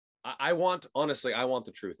honestly, I want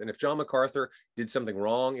the truth. And if John MacArthur did something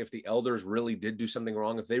wrong, if the elders really did do something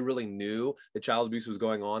wrong, if they really knew that child abuse was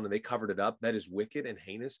going on and they covered it up, that is wicked and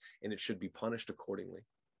heinous, and it should be punished accordingly.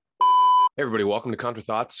 Hey everybody, welcome to Contra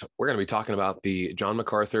Thoughts. We're going to be talking about the John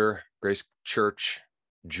MacArthur Grace Church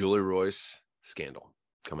Julie ROYS scandal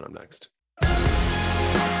coming up next.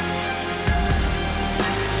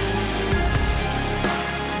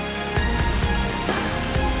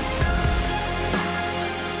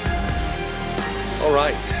 All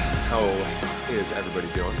right, how is everybody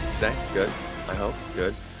doing today? Good, I hope,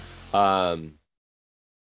 good.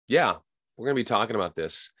 Yeah, we're going to be talking about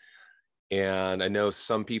this. And I know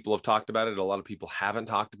some people have talked about it. A lot of people haven't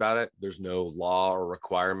talked about it. There's no law or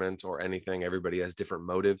requirement or anything. Everybody has different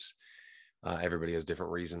motives. Everybody has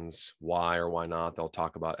different reasons why or why not. They'll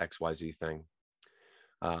talk about XYZ thing.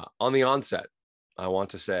 On the onset, I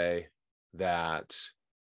want to say that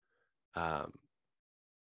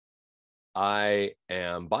I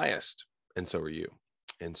am biased, and so are you.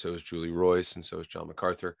 And so is Julie ROYS, and so is John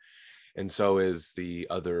MacArthur. And so is the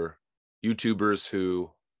other YouTubers who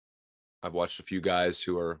I've watched a few guys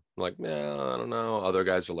who are like, nah, I don't know. Other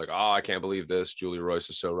guys are like, oh, I can't believe this. Julie ROYS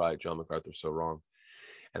is so right. John MacArthur's so wrong.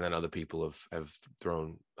 And then other people have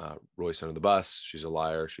thrown ROYS under the bus. She's a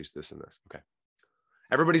liar. She's this and this. Okay.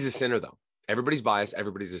 Everybody's a sinner, though. Everybody's biased.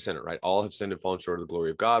 Everybody's a sinner, right? All have sinned and fallen short of the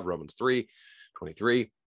glory of God. Romans 3:23.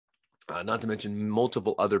 Not to mention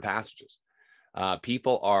multiple other passages.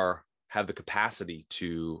 People have the capacity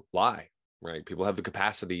to lie. Right? People have the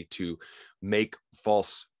capacity to make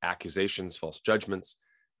false accusations, false judgments,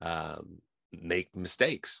 make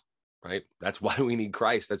mistakes, right? That's why we need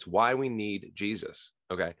Christ. That's why we need Jesus.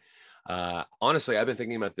 Okay. Honestly, I've been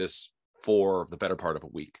thinking about this for the better part of a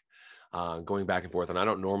week, going back and forth. And I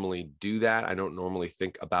don't normally do that. I don't normally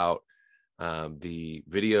think about the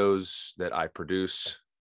videos that I produce.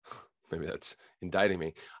 Maybe that's indicting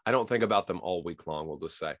me. I don't think about them all week long, we'll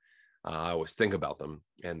just say. I always think about them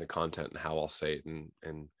and the content and how I'll say it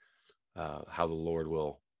and how the Lord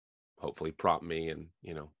will hopefully prompt me and,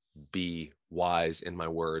 be wise in my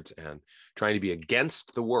words and trying to be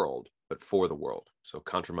against the world, but for the world. So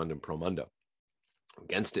contra mundum pro mundo,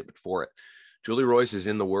 against it, but for it. Julie ROYS is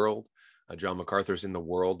in the world. John MacArthur's in the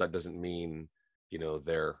world. That doesn't mean,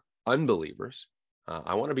 they're unbelievers.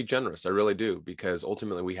 I want to be generous. I really do, because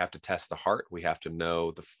ultimately we have to test the heart. We have to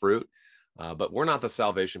know the fruit. But we're not the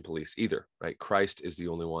salvation police either, right? Christ is the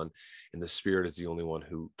only one, and the Spirit is the only one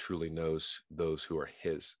who truly knows those who are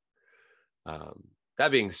his.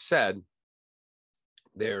 That being said,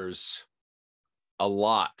 there's a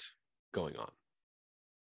lot going on,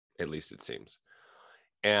 at least it seems.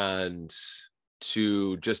 And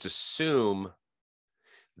to just assume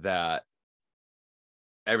that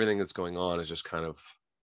everything that's going on is just kind of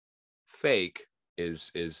fake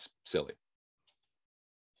is silly.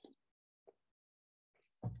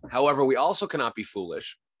 However, we also cannot be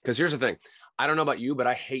foolish, because here's the thing. I don't know about you, but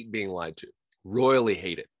I hate being lied to. Royally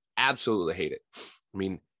hate it. Absolutely hate it. I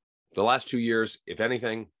mean, the last 2 years, if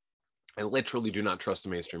anything, I literally do not trust the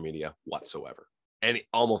mainstream media whatsoever.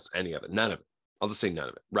 Almost any of it. None of it. I'll just say none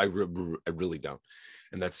of it. I really don't.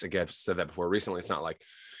 And that's, again, I've said that before recently. It's not like,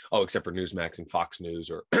 oh, except for Newsmax and Fox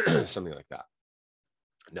News or something like that.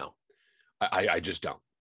 No, I just don't.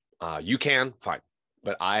 You can, fine.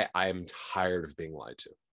 But I am tired of being lied to.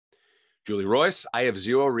 Julie ROYS, I have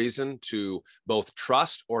zero reason to both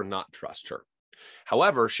trust or not trust her.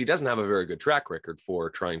 However, she doesn't have a very good track record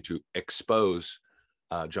for trying to expose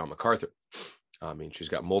John MacArthur. I mean, she's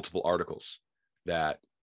got multiple articles that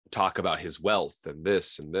talk about his wealth and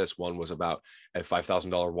this and this. One was about a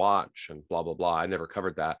 $5,000 watch and blah, blah, blah. I never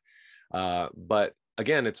covered that. But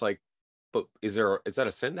again, it's like, but is that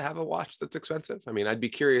a sin to have a watch that's expensive? I mean, I'd be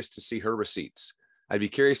curious to see her receipts. I'd be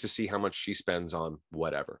curious to see how much she spends on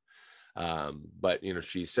whatever. But,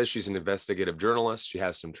 she says she's an investigative journalist. She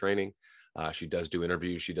has some training. She does do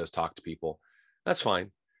interviews. She does talk to people. That's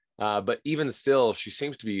fine. But even still, she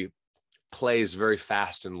seems to plays very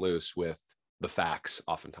fast and loose with the facts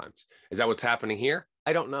oftentimes. Is that what's happening here?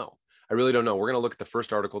 I don't know. I really don't know. We're going to look at the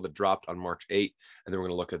first article that dropped on March 8th, and then we're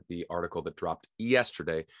going to look at the article that dropped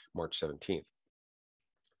yesterday, March 17th.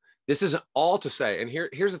 This is all to say, and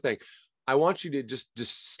here's the thing. I want you to just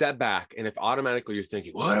step back. And if automatically you're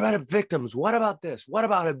thinking, what about victims? What about this? What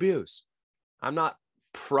about abuse? I'm not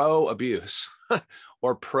pro abuse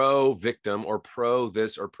or pro victim or pro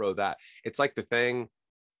this or pro that. It's like the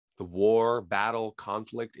war, battle,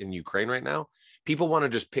 conflict in Ukraine right now. People want to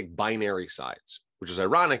just pick binary sides, which is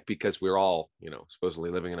ironic because we're all,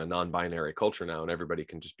 supposedly living in a non-binary culture now, and everybody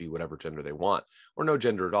can just be whatever gender they want or no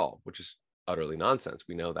gender at all, which is utterly nonsense.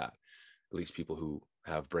 We know that. At least people who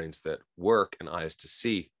have brains that work and eyes to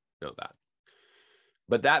see know that.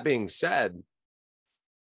 But that being said,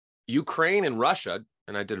 Ukraine and Russia,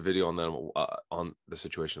 and I did a video on them on the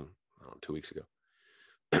situation 2 weeks ago.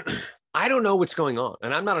 I don't know what's going on,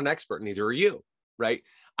 and I'm not an expert, neither are you, right?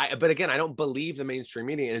 But again, I don't believe the mainstream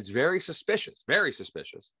media, and it's very suspicious, very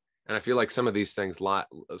suspicious. And I feel like some of these things lie,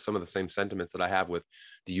 some of the same sentiments that I have with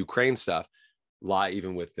the Ukraine stuff lie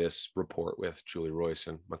even with this report with Julie Royce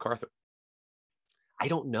and MacArthur. I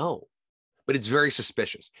don't know, but it's very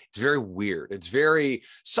suspicious. It's very weird. It's very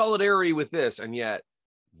solidarity with this, and yet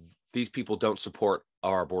these people don't support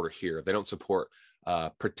our border here. They don't support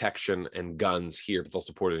protection and guns here, but they'll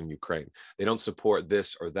support it in Ukraine. They don't support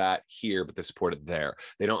this or that here, but they support it there.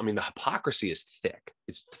 They don't, I mean, the hypocrisy is thick.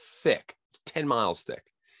 It's thick, it's 10 miles thick.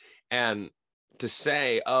 And to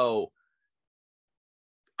say, oh,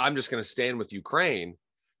 I'm just going to stand with Ukraine.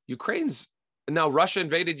 Ukraine's, now Russia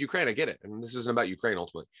invaded Ukraine. I get it. And this isn't about Ukraine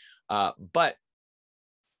ultimately. But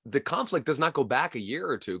the conflict does not go back a year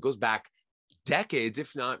or two. It goes back decades,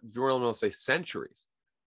 if not, if you want to say centuries.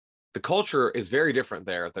 The culture is very different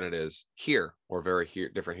there than it is here, or very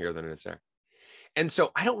different here than it is there. And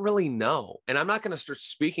so I don't really know. And I'm not going to start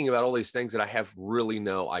speaking about all these things that I have really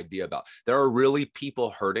no idea about. There are really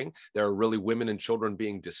people hurting. There are really women and children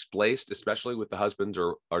being displaced, especially with the husbands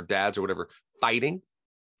or dads or whatever fighting.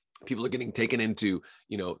 People are getting taken into,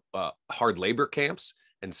 hard labor camps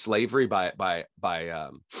and slavery by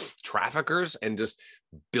traffickers, and just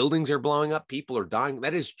buildings are blowing up. People are dying.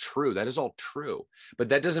 That is true. That is all true. But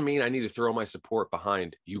that doesn't mean I need to throw my support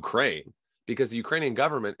behind Ukraine, because the Ukrainian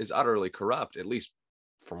government is utterly corrupt, at least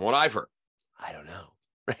from what I've heard. I don't know,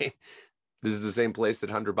 right? This is the same place that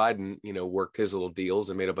Hunter Biden, worked his little deals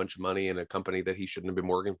and made a bunch of money in a company that he shouldn't have been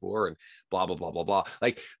working for, and blah, blah, blah, blah, blah.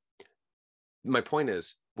 Like, my point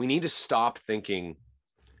is, we need to stop thinking,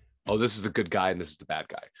 oh, this is the good guy and this is the bad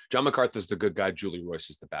guy. John MacArthur is the good guy. Julie Royce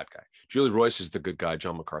is the bad guy. Julie Royce is the good guy.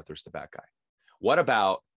 John MacArthur is the bad guy. What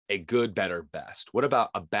about a good, better, best? What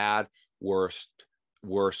about a bad, worst,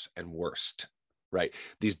 worse, and worst, right?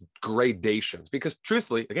 These gradations, because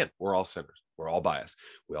truthfully, again, we're all sinners. We're all biased.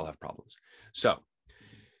 We all have problems. So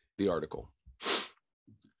the article.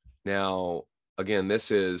 Now, again,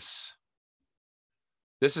 this is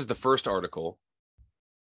the first article.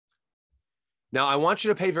 Now, I want you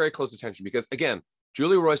to pay very close attention, because, again,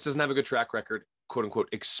 Julie Royce doesn't have a good track record, quote unquote,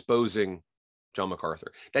 exposing John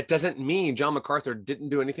MacArthur. That doesn't mean John MacArthur didn't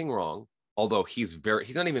do anything wrong, although he's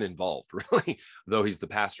not even involved, really, though he's the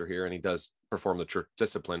pastor here and he does perform the church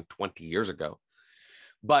discipline 20 years ago.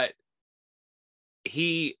 But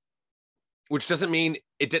which doesn't mean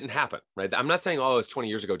it didn't happen, right? I'm not saying, oh, it's 20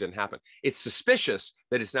 years ago, it didn't happen. It's suspicious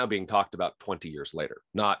that it's now being talked about 20 years later,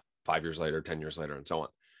 not 5 years later, 10 years later, and so on.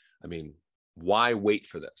 I mean, why wait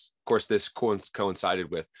for this? Of course, this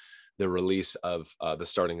coincided with the release of the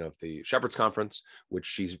starting of the Shepherd's Conference, which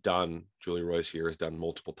she's done, Julie Royce here has done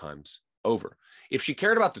multiple times over. If she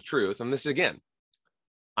cared about the truth, and this again,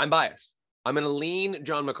 I'm biased. I'm going to lean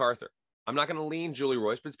John MacArthur. I'm not going to lean Julie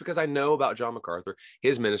Royce, but it's because I know about John MacArthur,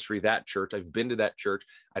 his ministry, that church. I've been to that church.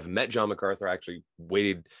 I've met John MacArthur. I actually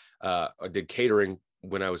I did catering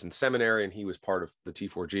when I was in seminary, and he was part of the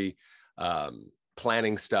T4G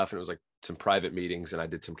planning stuff. And it was like some private meetings, and I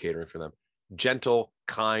did some catering for them. Gentle,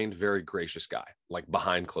 kind, very gracious guy, like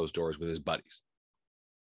behind closed doors with his buddies.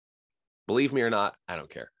 Believe me or not, I don't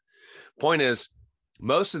care. Point is,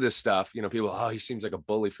 most of this stuff, people, oh, he seems like a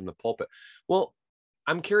bully from the pulpit. Well,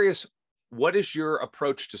 I'm curious, what is your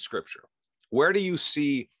approach to scripture? Where do you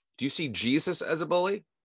see Jesus as a bully?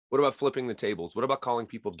 What about flipping the tables? What about calling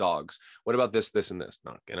people dogs? What about this, and this?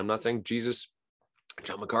 Now, again, I'm not saying Jesus,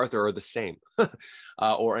 John MacArthur are the same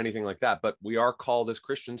or anything like that, but we are called as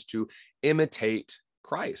Christians to imitate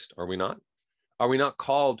Christ, are we not? Are we not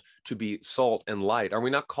called to be salt and light? Are we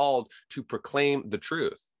not called to proclaim the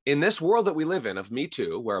truth? In this world that we live in of Me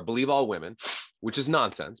Too, where I believe all women, which is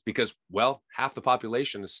nonsense because, well, half the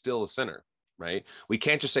population is still a sinner, right? We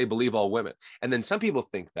can't just say believe all women. And then some people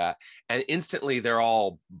think that, and instantly they're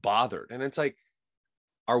all bothered. And it's like,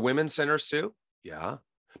 are women sinners too? Yeah.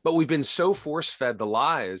 But we've been so force-fed the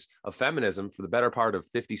lies of feminism for the better part of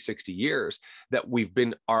 50, 60 years that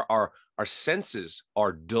our senses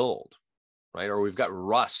are dulled, right? Or we've got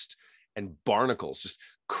rust and barnacles just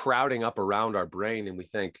crowding up around our brain. And we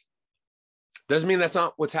think, doesn't mean that's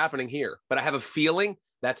not what's happening here, but I have a feeling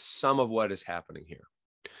that's some of what is happening here.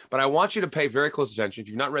 But I want you to pay very close attention. If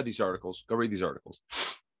you've not read these articles, go read these articles.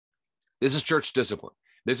 This is church discipline.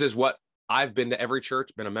 This is what I've been to every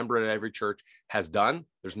church, been a member at every church, has done.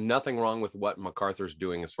 There's nothing wrong with what MacArthur's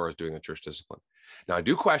doing as far as doing the church discipline. Now, I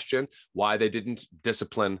do question why they didn't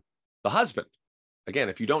discipline the husband. Again,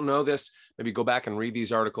 if you don't know this, maybe go back and read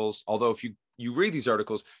these articles. Although if you read these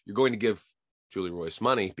articles, you're going to give Julie Royce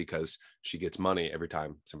money because she gets money every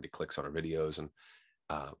time somebody clicks on her videos and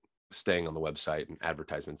staying on the website and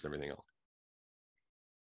advertisements and everything else.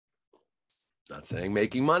 Not saying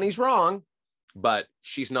making money's wrong, but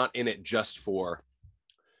she's not in it just for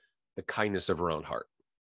the kindness of her own heart.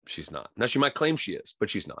 She's not. Now, she might claim she is, but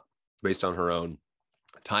she's not, based on her own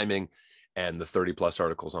timing and the 30 plus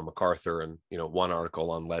articles on MacArthur and, one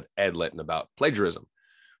article on Ed Litton about plagiarism.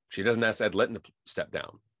 She doesn't ask Ed Litton to step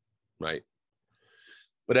down, right?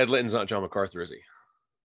 But Ed Litton's not John MacArthur, is he?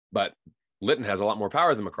 But Litton has a lot more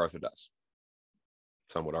power than MacArthur does.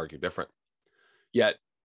 Some would argue different. Yet,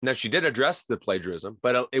 now she did address the plagiarism,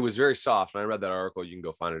 but it was very soft. And I read that article. You can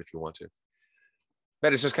go find it if you want to.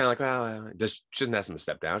 But it's just kind of like, well, she doesn't ask him to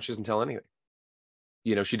step down. She doesn't tell anything.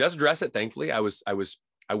 She does address it. Thankfully, I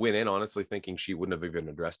went in honestly thinking she wouldn't have even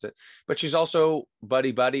addressed it. But she's also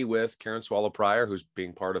buddy with Karen Swallow Prior, who's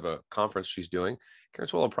being part of a conference she's doing. Karen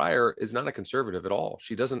Swallow Prior is not a conservative at all.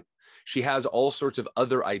 She has all sorts of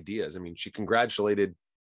other ideas. I mean, she congratulated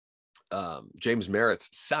James Merritt's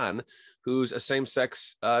son, who's a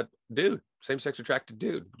same-sex dude, same-sex attracted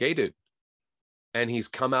dude, gay dude. And he's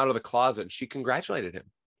come out of the closet and she congratulated him.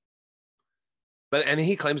 And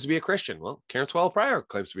he claims to be a Christian. Well, Karen Swallow Prior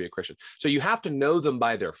claims to be a Christian. So you have to know them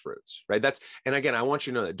by their fruits, right? And again, I want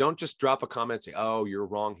you to know that. Don't just drop a comment and say, oh, you're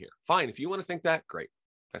wrong here. Fine. If you want to think that, great.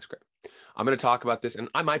 That's great. I'm going to talk about this and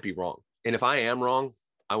I might be wrong. And if I am wrong,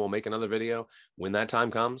 I will make another video when that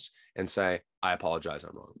time comes and say, I apologize,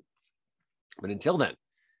 I'm wrong. But until then,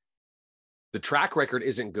 the track record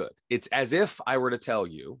isn't good. It's as if I were to tell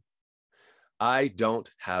you, I don't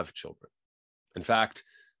have children. In fact,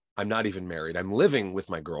 I'm not even married. I'm living with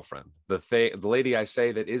my girlfriend. The lady I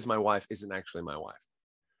say that is my wife isn't actually my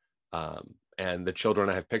wife. And the children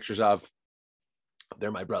I have pictures of,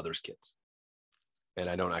 they're my brother's kids. And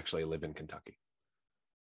I don't actually live in Kentucky.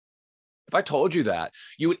 If I told you that,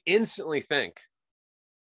 you would instantly think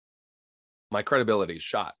my credibility is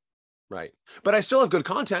shot, right? But I still have good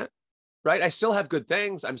content, right? I still have good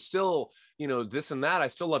things. I'm still, this and that. I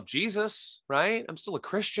still love Jesus, right? I'm still a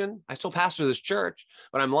Christian. I still pastor this church,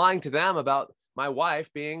 but I'm lying to them about my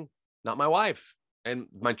wife being not my wife. And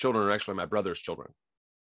my children are actually my brother's children.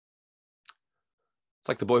 It's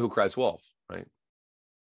like the boy who cries wolf, right?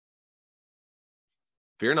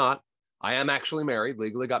 Fear not. I am actually married,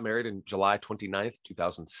 legally got married in July 29th,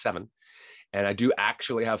 2007. And I do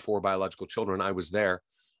actually have 4 biological children. I was there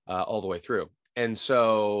all the way through. And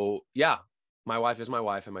so, yeah, my wife is my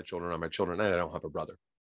wife and my children are my children. And I don't have a brother,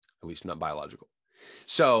 at least not biological.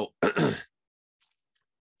 So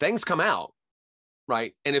things come out,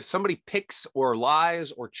 right? And if somebody picks or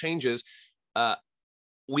lies or changes,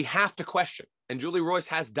 we have to question. And Julie Royce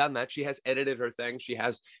has done that. She has edited her thing. She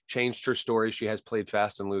has changed her story. She has played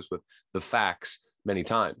fast and loose with the facts many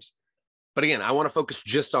times. But again, I want to focus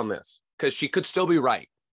just on this because she could still be right.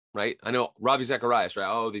 Right? I know Ravi Zacharias, right?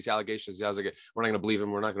 Oh, these allegations, we're not going to believe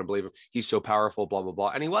him. We're not going to believe him. He's so powerful, blah, blah, blah.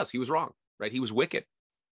 And he was wrong, right? He was wicked.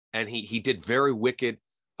 And he did very wicked,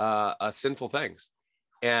 sinful things.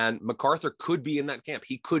 And MacArthur could be in that camp.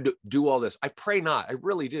 He could do all this. I pray not. I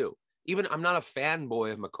really do. Even I'm not a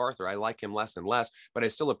fanboy of MacArthur. I like him less and less, but I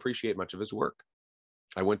still appreciate much of his work.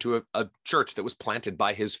 I went to a church that was planted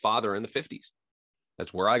by his father in the 50s.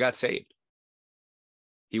 That's where I got saved.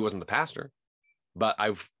 He wasn't the pastor. But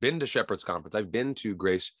I've been to Shepherd's Conference. I've been to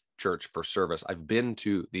Grace Church for service. I've been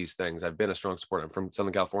to these things. I've been a strong supporter. I'm from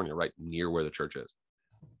Southern California, right near where the church is.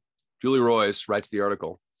 Julie Royce writes the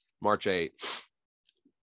article, March 8.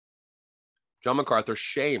 John MacArthur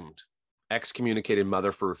shamed excommunicated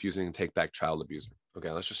mother for refusing to take back child abuser.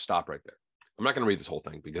 Okay, let's just stop right there. I'm not going to read this whole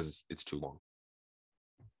thing because it's too long.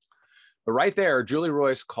 But right there, Julie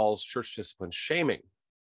Royce calls church discipline shaming.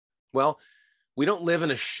 Well, we don't live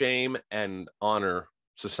in a shame and honor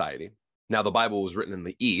society. Now, the Bible was written in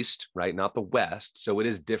the East, right? Not the West. So it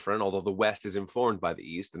is different, although the West is informed by the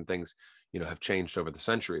East and things, have changed over the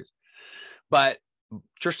centuries. But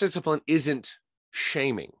church discipline isn't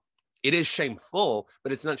shaming. It is shameful,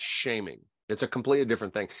 but it's not shaming. It's a completely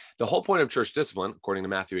different thing. The whole point of church discipline, according to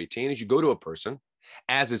Matthew 18, is you go to a person,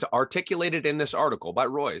 as is articulated in this article by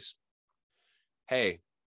Royce. Hey,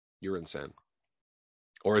 you're in sin.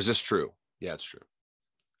 Or is this true? Yeah, it's true.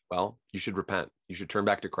 Well, you should repent. You should turn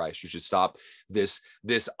back to Christ. You should stop this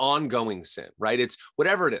ongoing sin, right? It's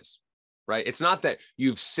whatever it is, right? It's not that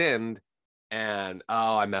you've sinned and,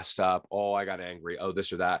 oh, I messed up. Oh, I got angry. Oh,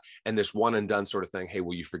 this or that. And this one and done sort of thing. Hey,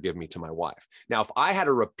 will you forgive me to my wife? Now, if I had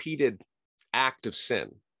a repeated act of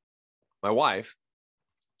sin, my wife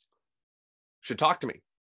should talk to me.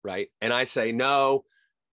 right? And I say, no,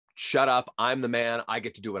 shut up. I'm the man. I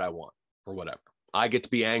get to do what I want or whatever. I get to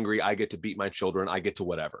be angry. I get to beat my children. I get to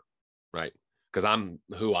whatever, right? Because I'm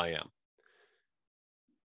who I am.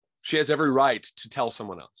 She has every right to tell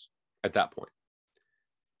someone else at that point.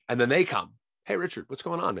 And then they come, hey, Richard, what's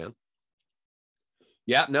going on, man?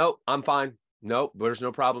 Yeah, no, I'm fine. No, there's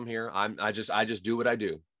no problem here. I just do what I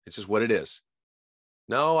do. It's just what it is.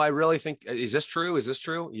 No, I really think, is this true? Is this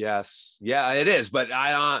true? Yes. Yeah, it is. But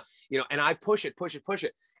and I push it.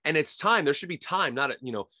 And it's time. There should be time, not,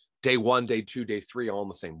 day 1, day 2, day 3, all in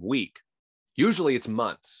the same week. Usually it's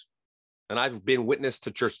months. And I've been witness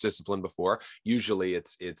to church discipline before. Usually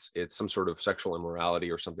it's some sort of sexual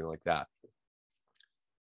immorality or something like that.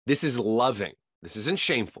 This is loving. This isn't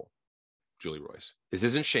shameful, Julie Royce. This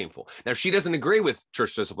isn't shameful. Now, she doesn't agree with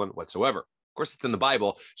church discipline whatsoever. Of course, it's in the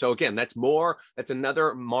Bible. So again, that's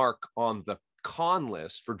another mark on the con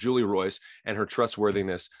list for Julie Royce and her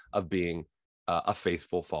trustworthiness of being a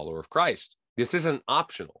faithful follower of Christ. This isn't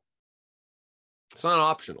optional. It's not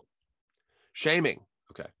optional. Shaming.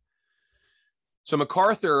 Okay. So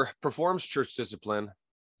MacArthur performs church discipline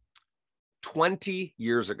 20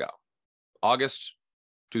 years ago, August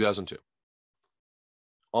 2002,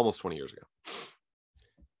 almost 20 years ago.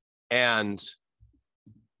 And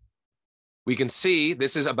we can see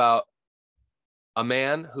this is about a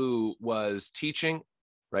man who was teaching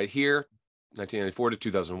right here, 1994 to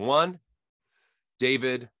 2001,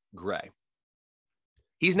 David Gray.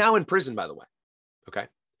 He's now in prison, by the way. Okay.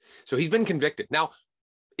 So he's been convicted. Now,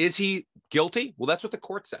 is he guilty? Well, that's what the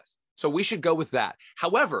court says. So we should go with that.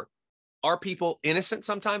 However, are people innocent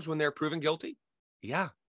sometimes when they're proven guilty? Yeah.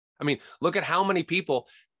 I mean, look at how many people,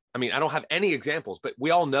 I don't have any examples, but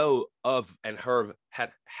we all know of and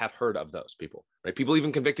have heard of those people, right? People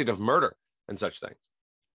even convicted of murder and such things.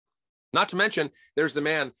 Not to mention, there's the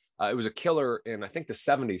man, it was a killer in, I think, the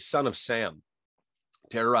 70s, Son of Sam,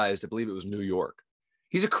 terrorized, I believe it was New York.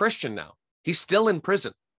 He's a Christian now. He's still in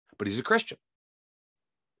prison, but he's a Christian.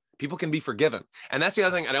 People can be forgiven. And that's the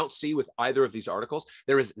other thing I don't see with either of these articles.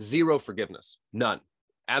 There is zero forgiveness. None.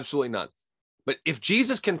 Absolutely none. But if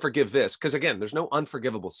Jesus can forgive this, because again, there's no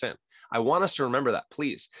unforgivable sin. I want us to remember that,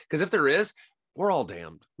 please. Because if there is, we're all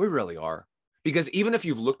damned. We really are. Because even if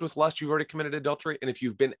you've looked with lust, you've already committed adultery. And if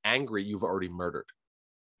you've been angry, you've already murdered.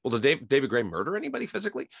 Well, did David Gray murder anybody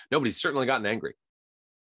physically? Nobody's certainly gotten angry.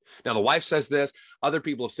 Now, the wife says this. Other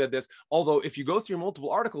people have said this. Although if you go through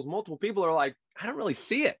multiple articles, multiple people are like, I don't really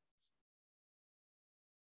see it.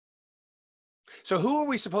 So who are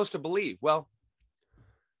we supposed to believe? Well,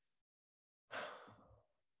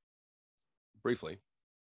 briefly,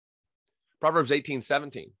 Proverbs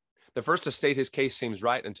 18:17. The first to state his case seems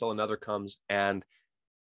right until another comes and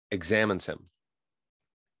examines him.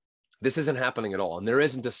 This isn't happening at all. And there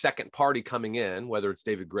isn't a second party coming in, whether it's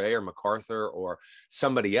David Gray or MacArthur or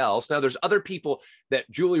somebody else. Now, there's other people that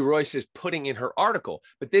Julie Royce is putting in her article,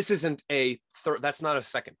 but this isn't that's not a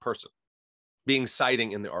second person being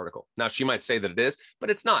citing in the article. Now, she might say that it is,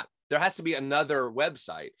 but it's not. There has to be another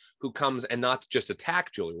website who comes and not just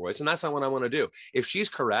attack Julie Royce. And that's not what I want to do. If she's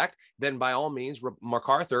correct, then by all means,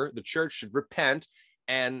 MacArthur, the church, should repent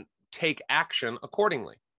and take action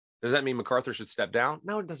accordingly. Does that mean MacArthur should step down?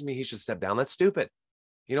 No, it doesn't mean he should step down. That's stupid.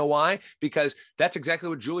 You know why? Because that's exactly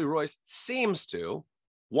what Julie Royce seems to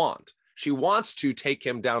want. She wants to take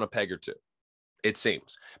him down a peg or two. It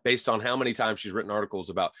seems, based on how many times she's written articles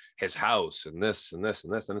about his house and this and this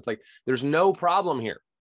and this. And it's like, there's no problem here.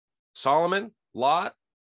 Solomon, Lot,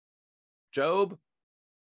 Job,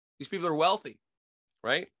 these people are wealthy,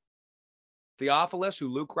 right? Theophilus, who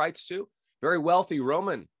Luke writes to, very wealthy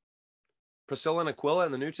Roman. Priscilla and Aquila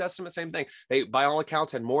in the New Testament, same thing. They, by all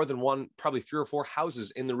accounts, had more than one, probably 3 or 4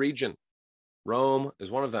 houses in the region. Rome is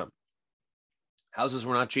one of them. Houses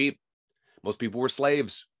were not cheap. Most people were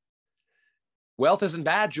slaves. Wealth isn't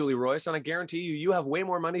bad, Julie Royce, and I guarantee you, you have way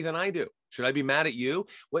more money than I do. Should I be mad at you?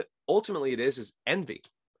 What ultimately it is envy.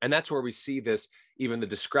 And that's where we see this, even the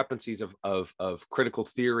discrepancies of critical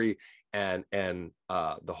theory and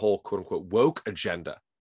the whole quote unquote woke agenda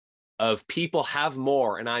of people have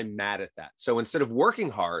more, and I'm mad at that. So instead of working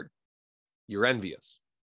hard, you're envious.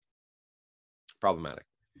 Problematic.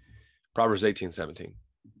 Proverbs 18:17.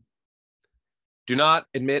 Do not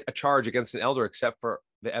admit a charge against an elder except for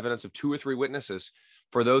the evidence of 2 or 3 witnesses.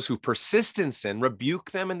 For those who persist in sin, rebuke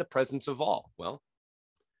them in the presence of all. Well,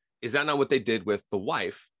 is that not what they did with the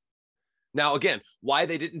wife? Now, again, why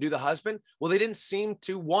they didn't do the husband? Well, they didn't seem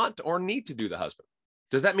to want or need to do the husband.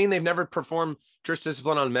 Does that mean they've never performed church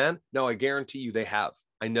discipline on men? No, I guarantee you they have.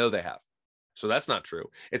 I know they have. So that's not true.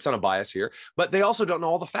 It's not a bias here, but they also don't know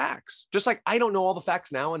all the facts. Just like I don't know all the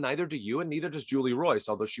facts now, and neither do you, and neither does Julie Royce,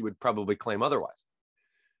 although she would probably claim otherwise.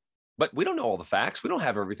 But we don't know all the facts. We don't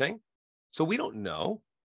have everything. So we don't know,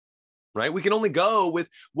 right? We can only go with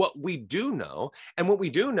what we do know. And what we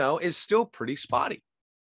do know is still pretty spotty.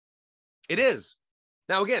 It is.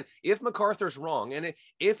 Now, again, if MacArthur's wrong, and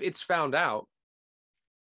if it's found out,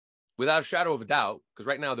 without a shadow of a doubt, because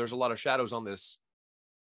right now there's a lot of shadows on this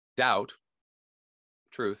doubt,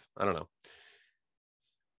 truth, I don't know,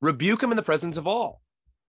 rebuke him in the presence of all,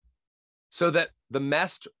 so that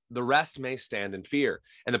the rest may stand in fear.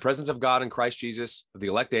 In the presence of God and Christ Jesus, of the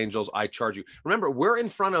elect angels, I charge you. Remember, we're in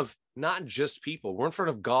front of not just people, we're in front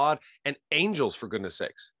of God and angels, for goodness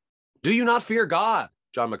sakes. Do you not fear God,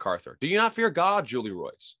 John MacArthur? Do you not fear God, Julie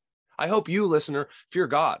Royce? I hope you, listener, fear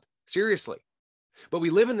God. Seriously. But we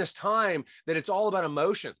live in this time that it's all about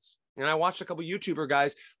emotions. And I watched a couple YouTuber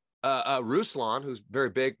guys, Ruslan, who's very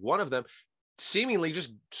big, one of them, seemingly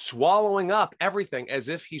just swallowing up everything as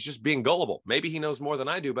if he's just being gullible. Maybe he knows more than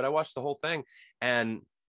I do, but I watched the whole thing and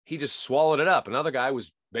he just swallowed it up. Another guy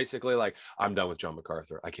was basically like, I'm done with John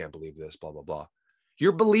MacArthur. I can't believe this, blah, blah, blah.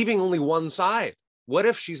 You're believing only one side. What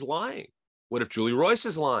if she's lying? What if Julie Royce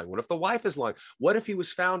is lying? What if the wife is lying? What if he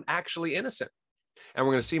was found actually innocent? And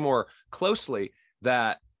we're going to see more closely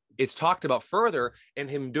that it's talked about further in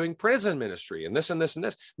him doing prison ministry and this and this and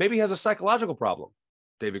this. Maybe he has a psychological problem.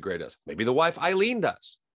 David Gray does. Maybe the wife Eileen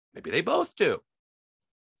does. Maybe they both do.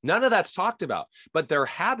 None of that's talked about, but their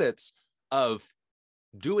habits of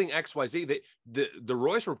doing XYZ, the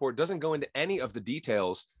Royce report doesn't go into any of the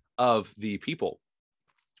details of the people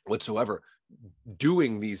whatsoever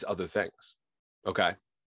doing these other things. Okay.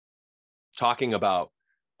 Talking about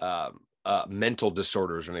mental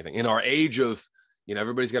disorders or anything. In our age of,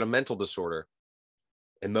 everybody's got a mental disorder,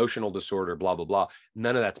 emotional disorder, blah, blah, blah.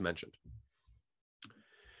 None of that's mentioned.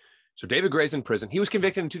 So David Gray's in prison. He was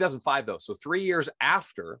convicted in 2005, though. So 3 years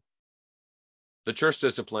after the church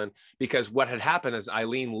discipline, because what had happened is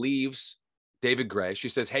Eileen leaves David Gray. She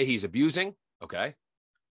says, hey, he's abusing. Okay.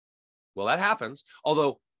 Well, that happens.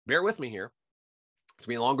 Although, bear with me here. It's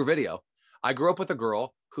going to be a longer video. I grew up with a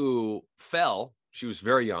girl who fell. She was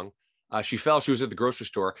very young. She fell. She was at the grocery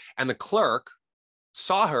store, and the clerk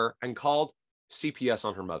saw her and called CPS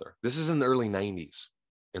on her mother. This is in the early 90s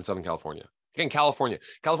in Southern California. Again, California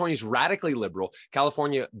is radically liberal.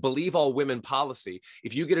 California, believe all women policy.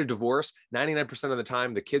 If you get a divorce, 99% of the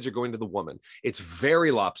time, the kids are going to the woman. It's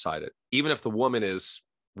very lopsided. Even if the woman is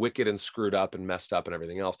wicked and screwed up and messed up and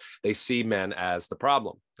everything else, they see men as the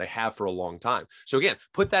problem. They have for a long time. So again,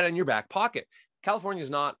 put that in your back pocket. California is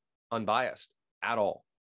not unbiased at all.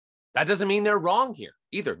 That doesn't mean they're wrong here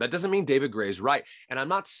either. That doesn't mean David Gray is right. And I'm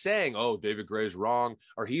not saying, oh, David Gray is wrong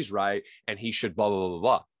or he's right and he should blah, blah, blah, blah,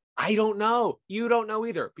 blah. I don't know. You don't know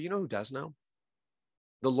either. But you know who does know?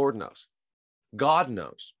 The Lord knows. God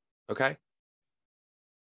knows. Okay?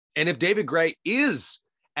 And if David Gray is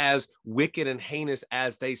as wicked and heinous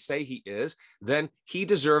as they say he is, then he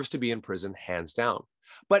deserves to be in prison, hands down.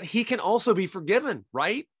 But he can also be forgiven,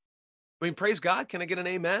 right? I mean, praise God. Can I get an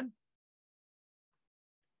amen?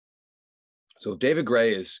 So if David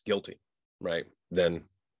Gray is guilty, right, then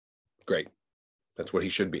great. That's what he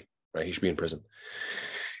should be, right? He should be in prison.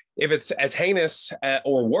 If it's as heinous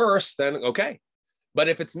or worse, then okay. But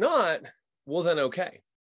if it's not, well, then okay.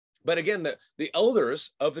 But again, the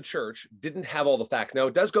elders of the church didn't have all the facts. Now,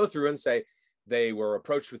 it does go through and say they were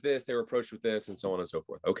approached with this, they were approached with this, and so on and so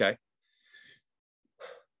forth. Okay.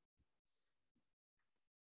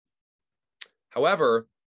 However,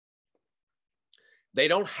 they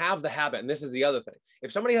don't have the habit, and this is the other thing.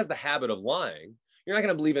 If somebody has the habit of lying, you're not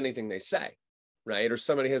going to believe anything they say, right? Or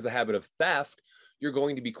somebody has the habit of theft, you're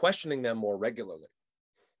going to be questioning them more regularly.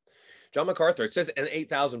 John MacArthur, it says an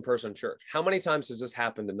 8,000 person church. How many times has this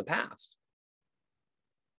happened in the past?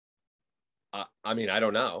 I mean, I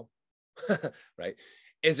don't know, right?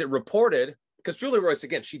 Is it reported? Because Julie Royce,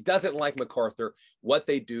 again, she doesn't like MacArthur, what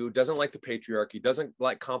they do, doesn't like the patriarchy, doesn't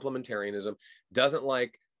like complementarianism, doesn't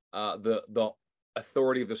like the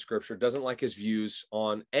authority of the scripture, doesn't like his views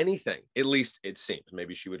on anything. At least it seems.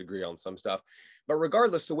 Maybe she would agree on some stuff. But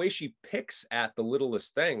regardless, the way she picks at the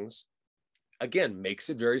littlest things, again, makes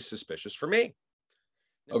it very suspicious for me.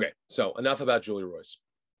 Okay, so enough about Julie Royce,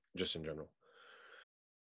 just in general.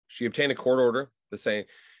 She obtained a court order to say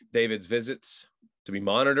David's visits to be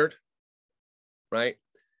monitored, right?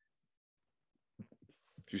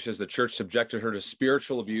 She says the church subjected her to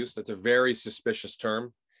spiritual abuse. That's a very suspicious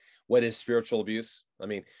term. What is spiritual abuse? I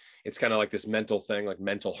mean, it's kind of like this mental thing, like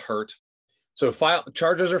mental hurt. So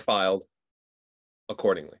charges are filed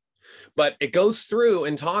accordingly. But it goes through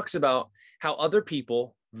and talks about how other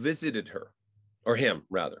people visited her, or him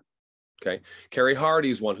rather. Okay. Carrie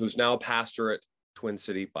Hardy's one who's now a pastor at Twin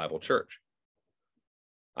City Bible Church.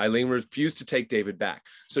 Eileen refused to take David back.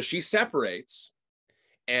 So she separates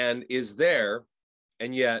and is there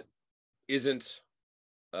and yet isn't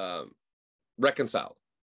reconciled.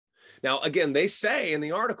 Now, again, they say in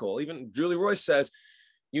the article, even Julie Royce says,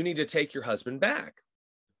 you need to take your husband back.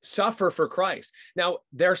 Suffer for Christ. Now,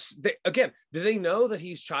 again, do they know that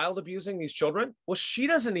he's child abusing these children? Well, she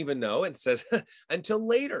doesn't even know and says until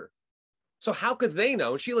later. So how could they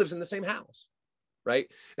know? She lives in the same house, right?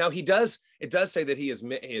 Now, it does say that he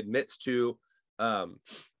admits to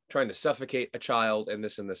trying to suffocate a child and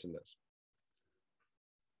this and this and this.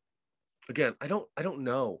 Again, I don't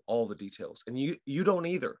know all the details, and you don't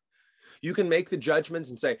either. You can make the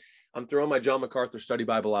judgments and say, I'm throwing my John MacArthur study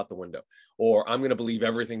Bible out the window, or I'm going to believe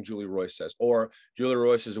everything Julie Royce says, or Julie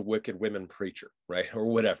Royce is a wicked women preacher, right? Or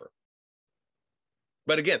whatever.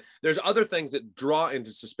 But again, there's other things that draw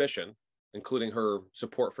into suspicion, including her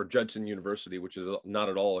support for Judson University, which is not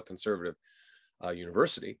at all a conservative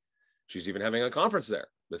university. She's even having a conference there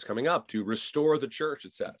that's coming up to restore the church,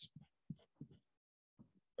 it says.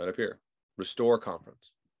 Right up here, restore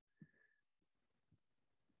conference.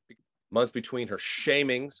 Months between her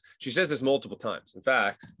shamings. She says this multiple times. In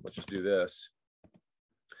fact, let's just do this.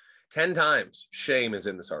 10 times shame is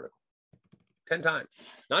in this article. 10 times.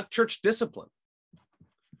 Not church discipline.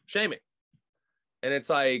 Shaming. And it's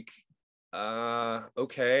like,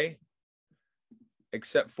 okay.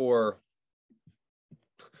 Except for,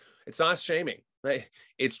 it's not shaming, right?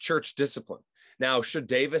 It's church discipline. Now, should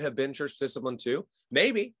David have been church discipline too?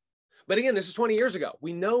 Maybe. But again, this is 20 years ago.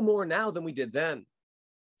 We know more now than we did then.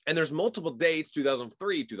 And there's multiple dates,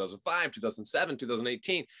 2003, 2005, 2007,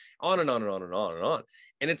 2018, on and on and on and on and on.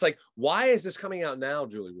 And it's like, why is this coming out now,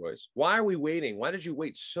 Julie Royce? Why are we waiting? Why did you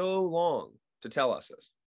wait so long to tell us this?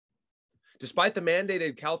 Despite the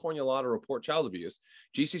mandated California law to report child abuse,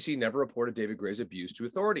 GCC never reported David Gray's abuse to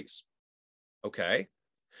authorities. Okay.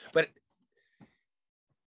 But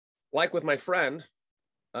like with my friend,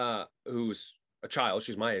 who's a child,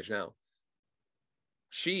 she's my age now,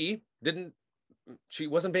 she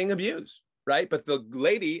wasn't being abused, right? But the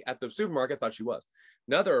lady at the supermarket thought she was.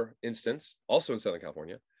 Another instance, also in Southern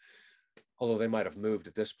California, although they might have moved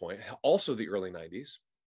at this point, also the early 90s,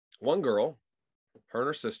 one girl, her and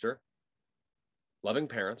her sister, loving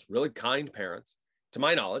parents, really kind parents, to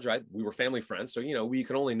my knowledge, right? We were family friends, so, we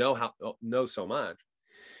can only know so much.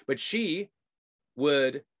 But she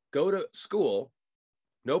would go to school,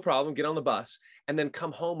 no problem, get on the bus, and then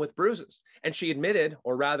come home with bruises. And she admitted,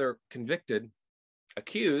 or rather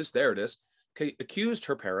accused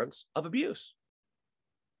her parents of abuse.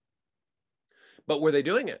 But were they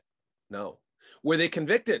doing it? No. Were they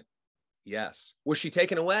convicted? Yes. Was she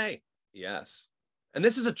taken away? Yes. And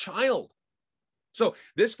this is a child. So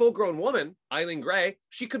this full-grown woman, Eileen Gray,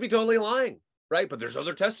 she could be totally lying, right? But there's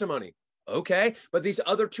other testimony. Okay. But these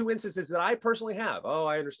other two instances that I personally have,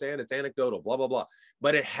 I understand it's anecdotal, blah, blah, blah.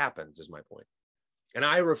 But it happens, is my point. And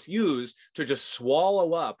I refuse to just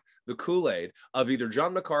swallow up the Kool-Aid of either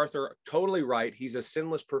John MacArthur, totally right, he's a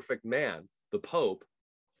sinless, perfect man, the Pope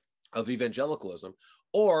of evangelicalism,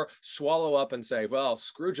 or swallow up and say, well,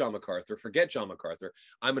 screw John MacArthur, forget John MacArthur,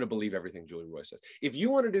 I'm going to believe everything Julie Royce says. If you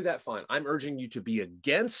want to do that, fine. I'm urging you to be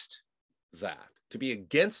against that, to be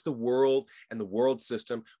against the world and the world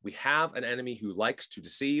system. We have an enemy who likes to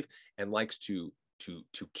deceive and likes to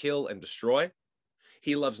kill and destroy.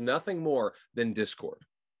 He loves nothing more than discord.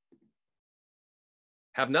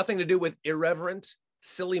 Have nothing to do with irreverent,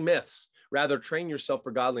 silly myths. Rather, train yourself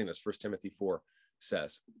for godliness, 1 Timothy 4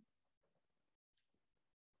 says.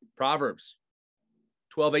 Proverbs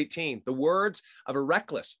 12:18. The words of a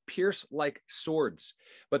reckless pierce like swords,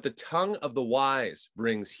 but the tongue of the wise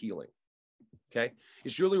brings healing. Okay.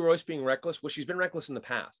 Is Julie Royce being reckless? Well, she's been reckless in the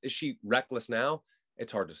past. Is she reckless now?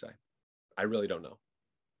 It's hard to say. I really don't know.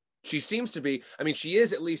 She seems to be, she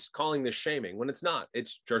is at least calling this shaming when it's not.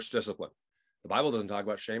 It's church discipline. The Bible doesn't talk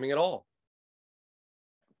about shaming at all.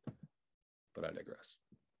 But I digress.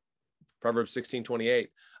 Proverbs 16:28.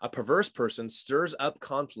 A perverse person stirs up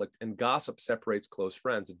conflict and gossip separates close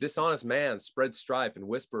friends. A dishonest man spreads strife and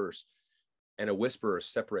a whisperer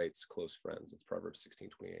separates close friends. It's Proverbs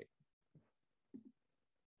 16:28.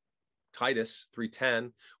 Titus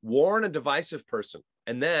 3:10. Warn a divisive person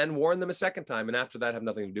and then warn them a second time, and after that have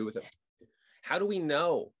nothing to do with it. How do we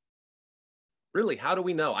know? Really, how do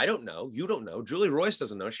we know? I don't know. You don't know. Julie Royce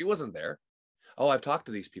doesn't know. She wasn't there. I've talked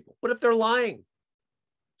to these people. What if they're lying?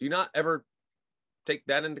 Do you not ever take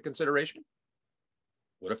that into consideration?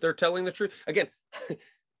 What if they're telling the truth? Again,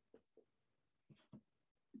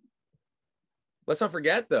 Let's not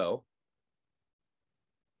forget, though,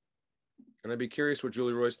 and I'd be curious what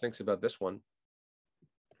Julie Royce thinks about this one,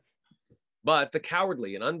 but the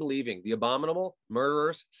cowardly and unbelieving, the abominable,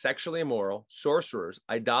 murderers, sexually immoral, sorcerers,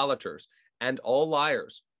 idolaters, and all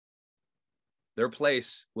liars, their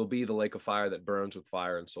place will be the lake of fire that burns with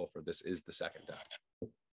fire and sulfur. This is the second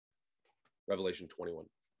death. Revelation 21:8.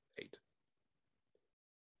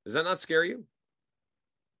 Does that not scare you?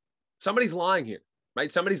 Somebody's lying here,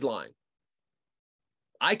 right? Somebody's lying.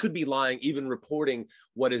 I could be lying, even reporting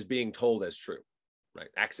what is being told as true, right?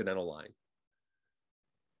 Accidental lying.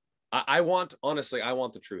 Honestly, I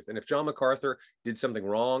want the truth. And if John MacArthur did something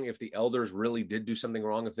wrong, if the elders really did do something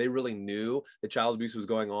wrong, if they really knew that child abuse was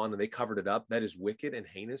going on and they covered it up, that is wicked and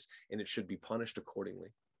heinous, and it should be punished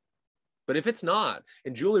accordingly. But if it's not,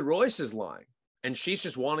 and Julie Royce is lying, and she's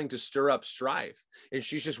just wanting to stir up strife, and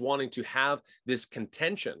she's just wanting to have this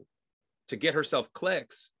contention to get herself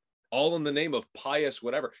clicks, all in the name of pious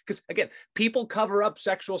whatever. Because again, people cover up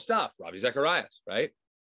sexual stuff. Ravi Zacharias, right?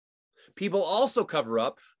 People also cover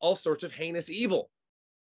up all sorts of heinous evil.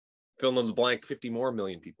 Fill in the blank, 50 more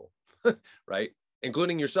million people, right?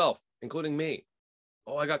 Including yourself, including me.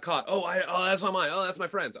 Oh, I got caught. Oh, that's not mine. Oh, that's my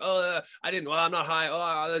friend's. Oh, I didn't. Well, I'm not high.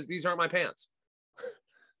 Oh, these aren't my pants. I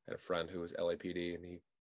had a friend who was LAPD, and he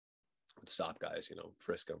would stop guys,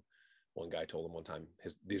 frisk them. One guy told him one time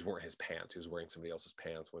these weren't his pants. He was wearing somebody else's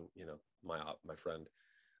pants when, my friend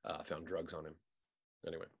found drugs on him.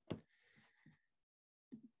 Anyway.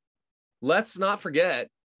 Let's not forget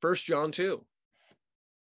 1 John 2.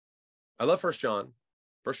 I love 1 John.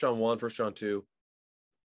 1 John 1, 1 John 2.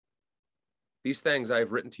 These things I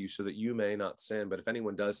have written to you so that you may not sin. But if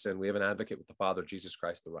anyone does sin, we have an advocate with the Father, Jesus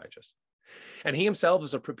Christ, the righteous. And he himself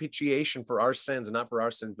is a propitiation for our sins, and not for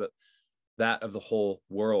our sins, but that of the whole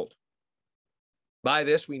world. By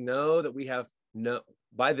this we know that we know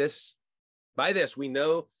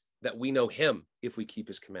that we know him if we keep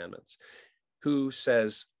his commandments. Who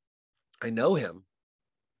says, I know him,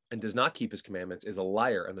 and does not keep his commandments is a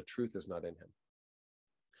liar, and the truth is not in him.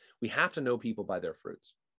 We have to know people by their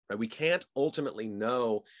fruits, right? We can't ultimately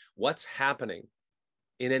know what's happening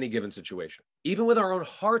in any given situation. Even with our own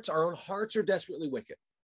hearts are desperately wicked.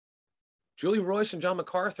 Julie Royce and John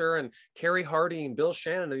MacArthur and Carrie Hardy and Bill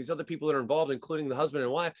Shannon and these other people that are involved, including the husband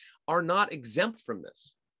and wife, are not exempt from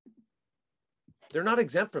this. They're not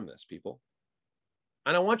exempt from this, people.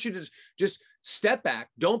 And I want you to just step back.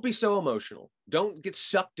 Don't be so emotional. Don't get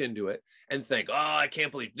sucked into it and think, oh, I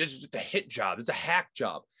can't believe this is just a hit job. It's a hack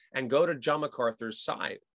job. And go to John MacArthur's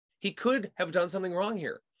side. He could have done something wrong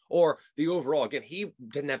here. Or the overall, again, he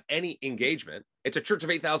didn't have any engagement. It's a church of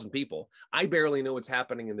 8,000 people. I barely know what's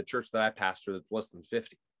happening in the church that I pastor that's less than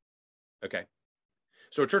 50. Okay.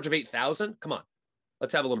 So a church of 8,000, come on,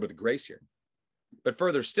 let's have a little bit of grace here. But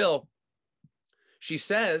further still, she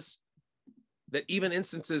says that even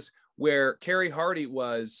instances where Carrie Hardy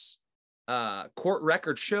was, court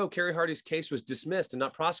records show Carrie Hardy's case was dismissed and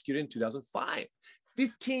not prosecuted in 2005,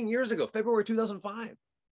 15 years ago, February 2005.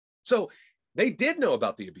 So they did know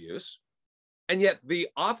about the abuse, and yet the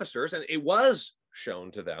officers, and it was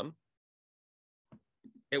shown to them,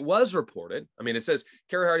 it was reported. I mean, it says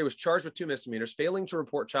Carrie Hardy was charged with 2 misdemeanors, failing to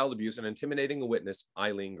report child abuse and intimidating a witness,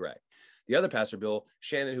 Eileen Gray. The other pastor, Bill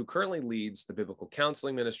Shannon, who currently leads the biblical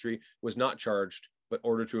counseling ministry, was not charged, but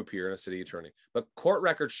ordered to appear in a city attorney. But court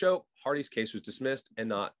records show Hardy's case was dismissed and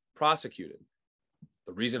not prosecuted.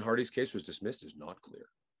 The reason Hardy's case was dismissed is not clear.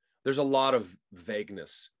 There's a lot of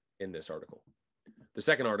vagueness in this article. The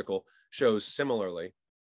second article shows similarly,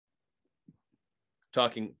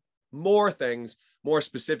 talking more things, more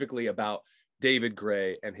specifically about David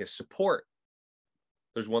Gray and his support.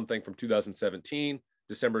 There's one thing from 2017,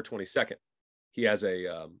 December 22nd. He has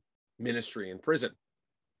a ministry in prison.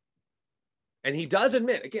 And he does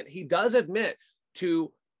admit, again, he does admit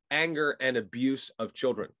to anger and abuse of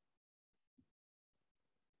children.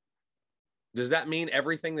 Does that mean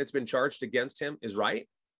everything that's been charged against him is right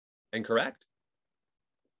and correct?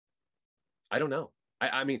 I don't know.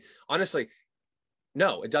 I mean, honestly,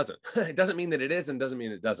 no, it doesn't. It doesn't mean that it is, and doesn't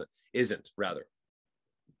mean it isn't, rather.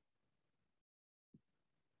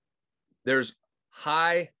 There's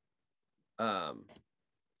high,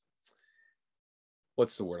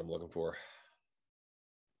 what's the word I'm looking for?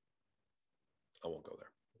 I won't go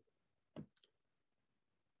there.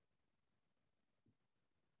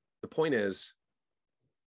 The point is,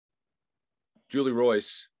 Julie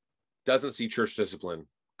Royce doesn't see church discipline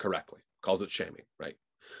correctly, calls it shaming, right?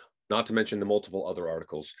 Not to mention the multiple other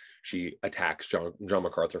articles. She attacks John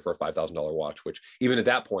MacArthur for a $5,000 watch, which even at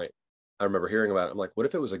that point, I remember hearing about it. I'm like, what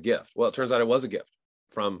if it was a gift? Well, it turns out it was a gift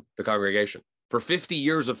from the congregation. for 50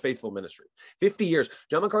 years of faithful ministry. 50 years.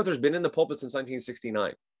 John MacArthur's been in the pulpit since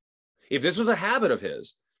 1969. If this was a habit of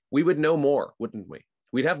his, we would know more, wouldn't we?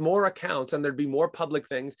 We'd have more accounts and there'd be more public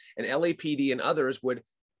things, and LAPD and others would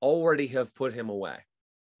already have put him away.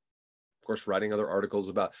 Of course, writing other articles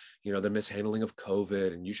about, the mishandling of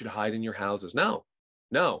COVID and you should hide in your houses. No,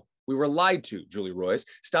 we were lied to, Julie Royce.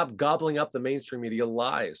 Stop gobbling up the mainstream media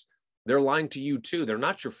lies. They're lying to you too. They're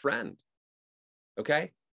not your friend.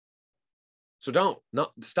 Okay? So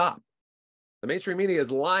stop. The mainstream media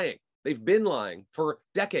is lying. They've been lying for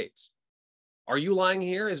decades. Are you lying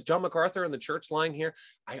here? Is John MacArthur and the church lying here?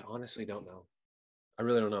 I honestly don't know. I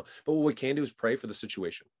really don't know. But what we can do is pray for the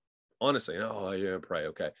situation. Honestly, pray,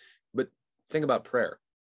 okay. But think about prayer.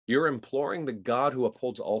 You're imploring the God who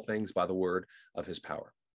upholds all things by the word of his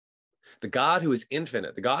power. The God who is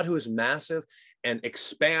infinite, the God who is massive and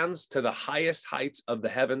expands to the highest heights of the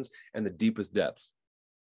heavens and the deepest depths.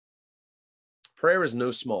 Prayer is no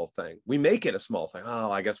small thing. We make it a small thing.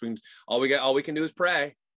 I guess all we can do is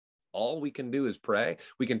pray. All we can do is pray.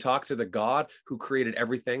 We can talk to the God who created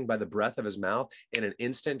everything by the breath of his mouth in an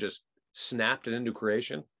instant, just snapped it into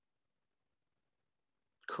creation,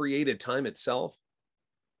 created time itself,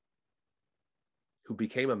 who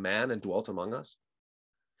became a man and dwelt among us,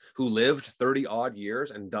 who lived 30 odd years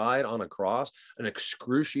and died on a cross, an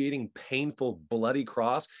excruciating, painful, bloody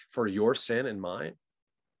cross for your sin and mine,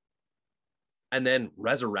 and then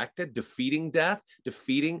resurrected, defeating death,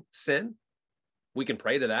 defeating sin. We can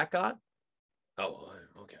pray to that God? Oh,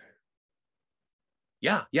 okay.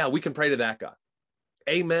 Yeah, we can pray to that God.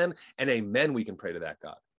 Amen and amen, we can pray to that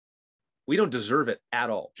God. We don't deserve it at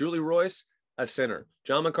all. Julie Royce, a sinner.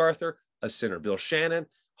 John MacArthur, a sinner. Bill Shannon,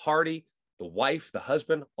 Hardy, the wife, the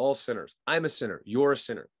husband, all sinners. I'm a sinner. You're a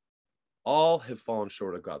sinner. All have fallen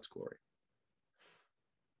short of God's glory.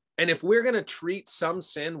 And if we're going to treat some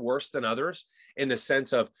sin worse than others in the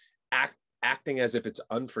sense of acting as if it's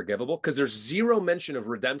unforgivable, because there's zero mention of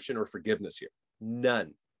redemption or forgiveness here.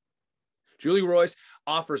 None. Julie Royce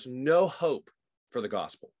offers no hope for the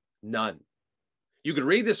gospel. None. You could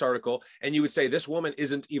read this article and you would say, this woman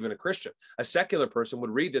isn't even a Christian. A secular person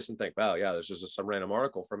would read this and think, wow, yeah, this is just some random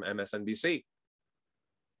article from MSNBC,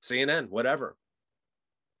 CNN, whatever.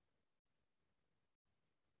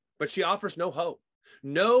 But she offers no hope,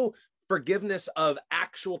 no forgiveness of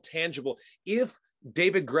actual tangible. If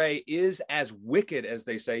David Gray is as wicked as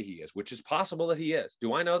they say he is, which is possible that he is.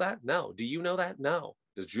 Do I know that? No. Do you know that? No.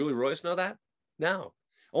 Does Julie Royce know that? No.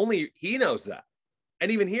 Only he knows that.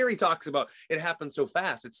 And even here he talks about it happened so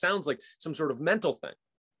fast. It sounds like some sort of mental thing.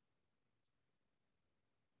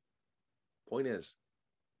 Point is,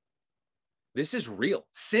 this is real.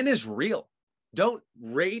 Sin is real. Don't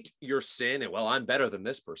rate your sin and, well, I'm better than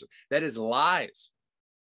this person. That is lies.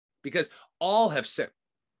 Because all have sinned.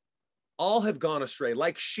 All have gone astray.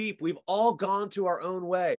 Like sheep, we've all gone to our own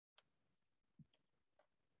way.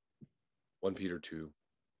 1 Peter 2.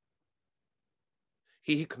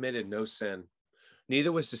 He committed no sin,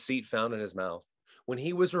 neither was deceit found in his mouth. When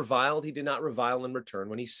he was reviled, he did not revile in return.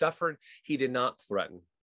 When he suffered, he did not threaten,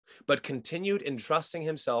 but continued entrusting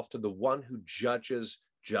himself to the one who judges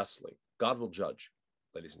justly. God will judge,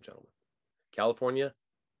 ladies and gentlemen. California,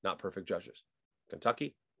 not perfect judges.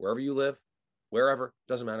 Kentucky, wherever you live, wherever,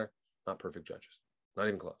 doesn't matter, not perfect judges, not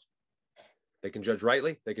even close. They can judge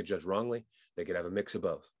rightly, they could judge wrongly, they could have a mix of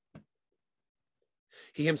both.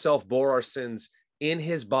 He himself bore our sins in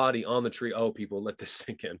his body on the tree. Oh, people, let this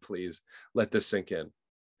sink in, please. Let this sink in.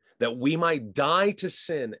 That we might die to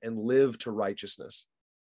sin and live to righteousness.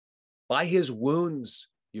 By his wounds,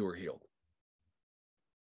 you were healed.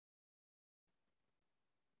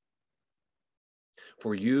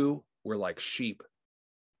 For you were like sheep.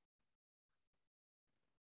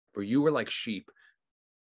 For you were like sheep,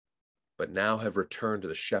 but now have returned to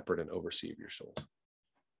the shepherd and overseer of your souls.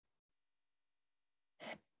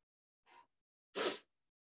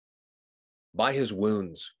 By his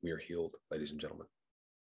wounds, we are healed, ladies and gentlemen.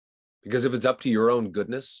 Because if it's up to your own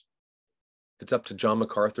goodness, if it's up to John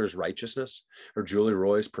MacArthur's righteousness or Julie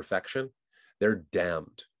Roy's perfection, they're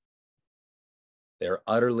damned. They're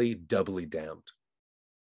utterly, doubly damned.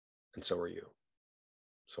 And so are you.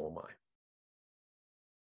 So am I.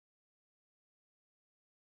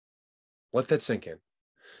 Let that sink in.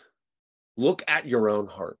 Look at your own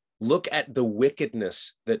heart. Look at the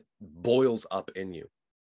wickedness that boils up in you.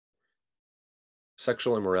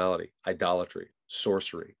 Sexual immorality, idolatry,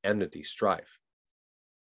 sorcery, enmity, strife.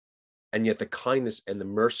 And yet the kindness and the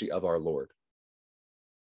mercy of our Lord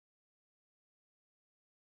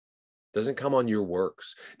doesn't come on your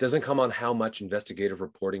works, doesn't come on how much investigative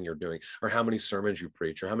reporting you're doing, or how many sermons you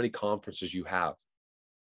preach, or how many conferences you have.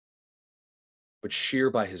 but sheer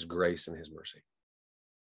by his grace and his mercy.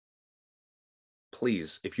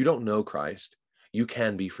 Please, if you don't know Christ, you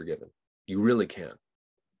can be forgiven. You really can.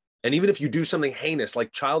 And even if you do something heinous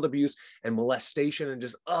like child abuse and molestation and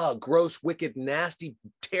just, gross, wicked, nasty,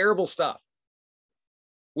 terrible stuff,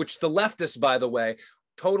 which the leftists, by the way,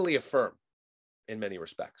 totally affirm in many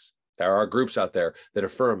respects. There are groups out there that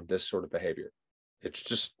affirm this sort of behavior. It's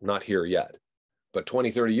just not here yet. But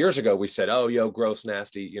 20, 30 years ago, we said, gross,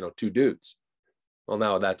 nasty, two dudes. Well,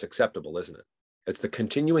 now that's acceptable, isn't it? It's the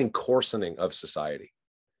continuing coarsening of society.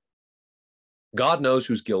 God knows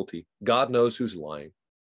who's guilty. God knows who's lying.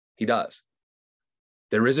 He does.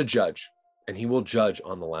 There is a judge, and he will judge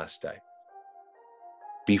on the last day.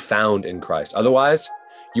 Be found in Christ. Otherwise,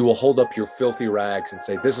 you will hold up your filthy rags and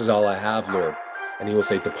say, "This is all I have, Lord." And he will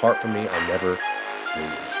say, "Depart from me, I never knew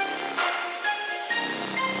you."